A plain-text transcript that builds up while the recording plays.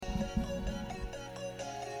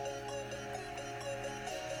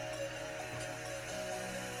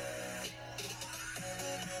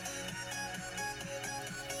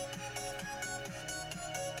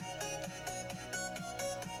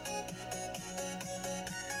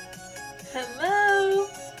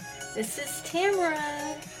This is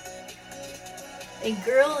Tamara, a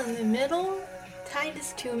girl in the middle,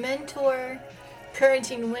 Titus 2 mentor,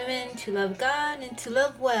 encouraging women to love God and to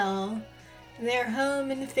love well in their home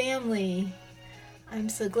and family. I'm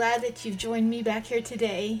so glad that you've joined me back here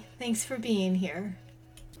today. Thanks for being here.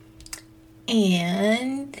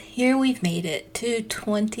 And here we've made it to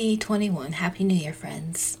 2021. Happy New Year,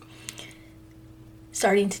 friends.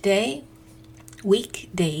 Starting today,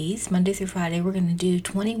 weekdays, Monday through Friday, we're going to do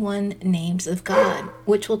 21 names of God,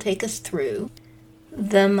 which will take us through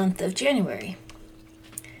the month of January.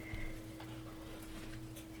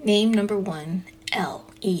 Name number 1, El,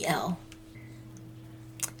 E-L.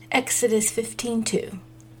 Exodus 15:2.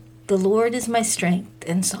 The Lord is my strength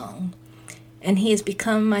and song, and he has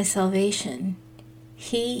become my salvation.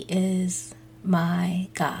 He is my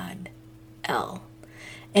God, El,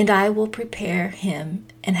 and I will prepare him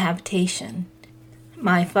an habitation,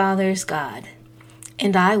 my Father's God,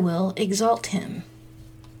 and I will exalt him.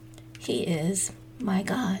 He is my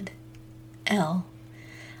God, El.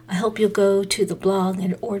 I hope you'll go to the blog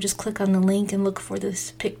or just click on the link and look for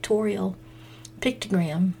this pictorial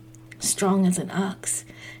pictogram, strong as an ox.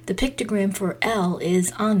 The pictogram for El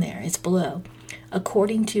is on there. It's below.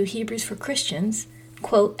 According to Hebrews for Christians,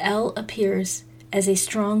 quote, El appears as a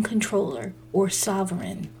strong controller or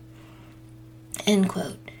sovereign, end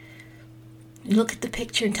quote. Look at the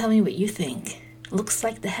picture and tell me what you think. Looks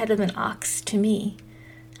like the head of an ox to me.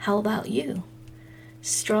 How about you?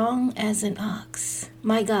 Strong as an ox.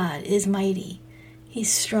 My God is mighty.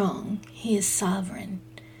 He's strong. He is sovereign.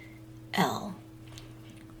 El.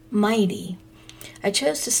 Mighty. I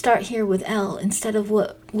chose to start here with El instead of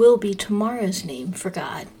what will be tomorrow's name for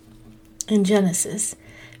God in Genesis,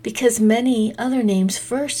 because many other names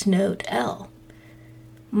first note El.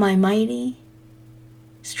 My mighty,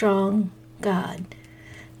 strong God.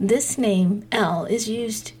 This name, El, is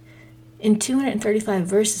used in 235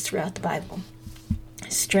 verses throughout the Bible.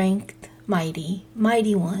 Strength, mighty,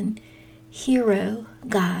 mighty one, hero,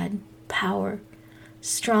 God, power,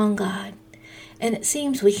 strong God. And it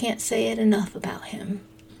seems we can't say it enough about him.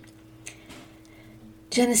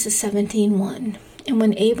 Genesis 17:1. And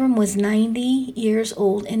when Abram was 90 years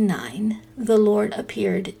old and 9, the Lord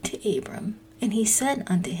appeared to Abram, and he said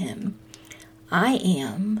unto him, I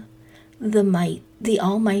am the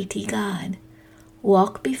Almighty God.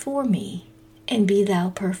 Walk before me, and be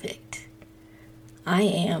thou perfect. I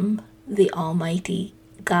am the Almighty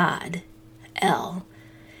God, El.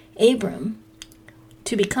 Abram,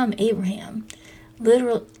 to become Abraham,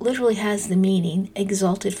 literally has the meaning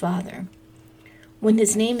exalted father. When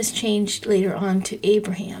his name is changed later on to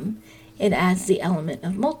Abraham, it adds the element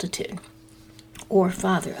of multitude, or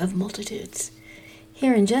father of multitudes.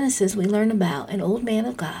 Here in Genesis, we learn about an old man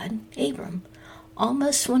of God, Abram,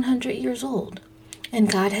 almost 100 years old,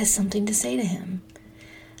 and God has something to say to him.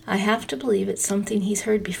 I have to believe it's something he's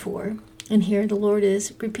heard before, and here the Lord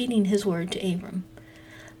is repeating his word to Abram.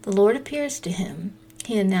 The Lord appears to him,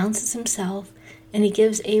 he announces himself, and he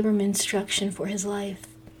gives Abram instruction for his life.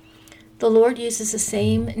 The Lord uses the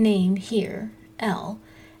same name here, El,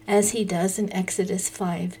 as he does in Exodus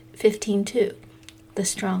 15:2, the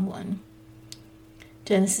strong one.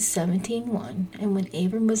 Genesis 17:1. And when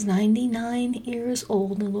Abram was 99 years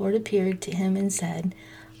old, the Lord appeared to him and said,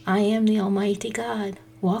 I am the Almighty God.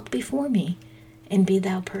 Walk before me, and be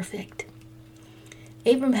thou perfect.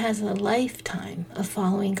 Abram has a lifetime of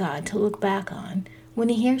following God to look back on when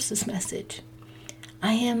he hears this message.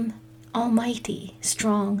 I am Almighty,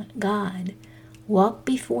 strong God. Walk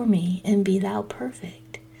before me, and be thou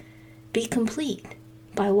perfect. Be complete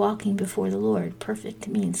by walking before the Lord. Perfect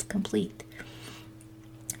means complete.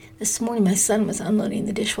 This morning my son was unloading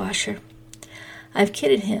the dishwasher. I've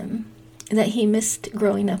kidded him that he missed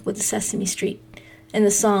growing up with the Sesame Street and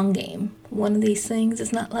the song game. One of these things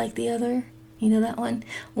is not like the other. You know that one?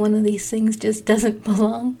 One of these things just doesn't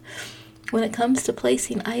belong. When it comes to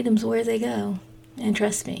placing items where they go. And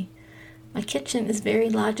trust me, my kitchen is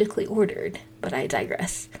very logically ordered, but I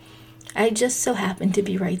digress. I just so happen to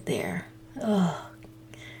be right there. Oh,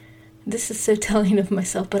 this is so telling of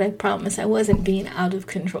myself, but I promise I wasn't being out of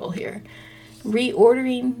control here.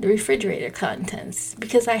 Reordering the refrigerator contents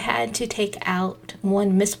because I had to take out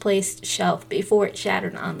one misplaced shelf before it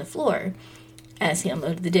shattered on the floor as he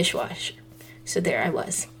unloaded the dishwasher. So there I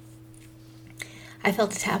was. I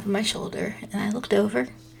felt a tap on my shoulder and I looked over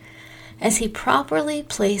as he properly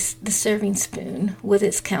placed the serving spoon with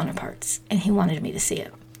its counterparts, and he wanted me to see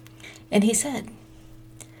it. And he said,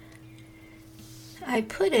 I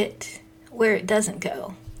put it where it doesn't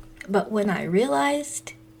go, but when I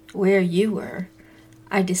realized where you were,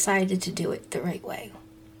 I decided to do it the right way.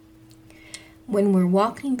 when we're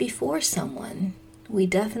walking before someone, we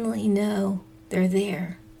definitely know they're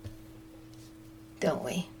there, don't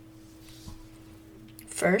we?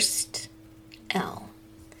 First, L.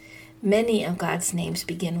 Many of God's names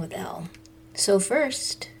begin with L. So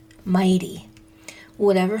first, mighty.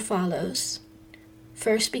 Whatever follows,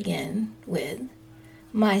 first begin with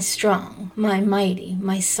my strong, my mighty,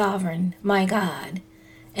 my sovereign, my God,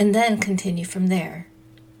 and then continue from there.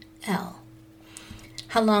 L.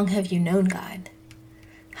 How long have you known God?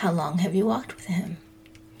 How long have you walked with Him?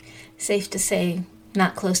 Safe to say,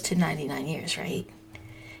 not close to 99 years, right?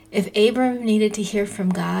 If Abram needed to hear from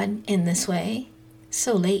God in this way,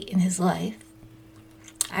 so late in his life,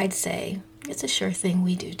 I'd say it's a sure thing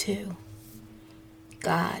we do too.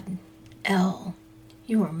 God, L,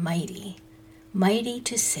 you are mighty, mighty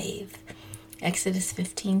to save. Exodus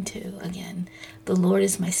 15:2 again. The Lord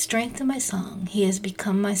is my strength and my song. He has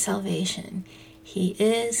become my salvation. He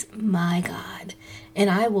is my God, and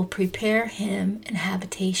I will prepare him an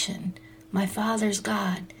habitation, my Father's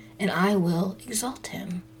God, and I will exalt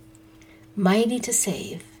him. Mighty to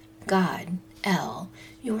save, God, L,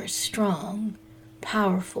 you are strong,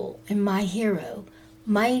 powerful, and my hero,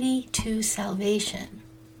 mighty to salvation.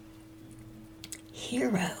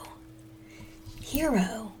 Hero.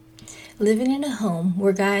 Living in a home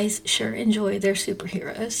where guys sure enjoy their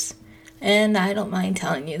superheroes. And I don't mind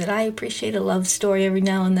telling you that I appreciate a love story every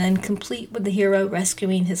now and then, complete with the hero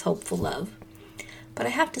rescuing his hopeful love. But I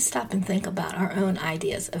have to stop and think about our own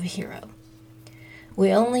ideas of a hero.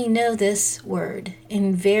 We only know this word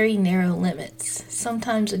in very narrow limits,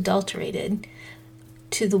 sometimes adulterated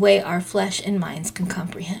to the way our flesh and minds can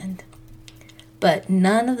comprehend. But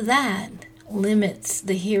none of that limits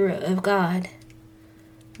the hero of God.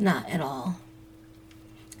 Not at all.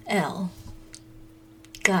 L.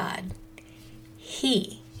 God.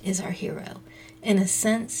 He is our hero in a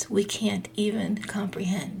sense we can't even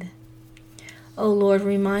comprehend. O Lord,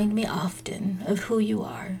 remind me often of who you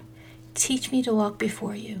are. Teach me to walk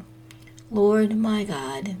before you. Lord, my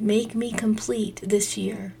God, make me complete this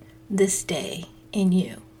year, this day, in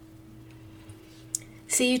you.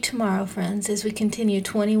 See you tomorrow, friends, as we continue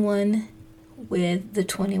 21 with the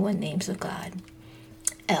 21 names of God.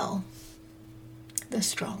 L, the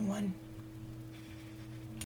strong one.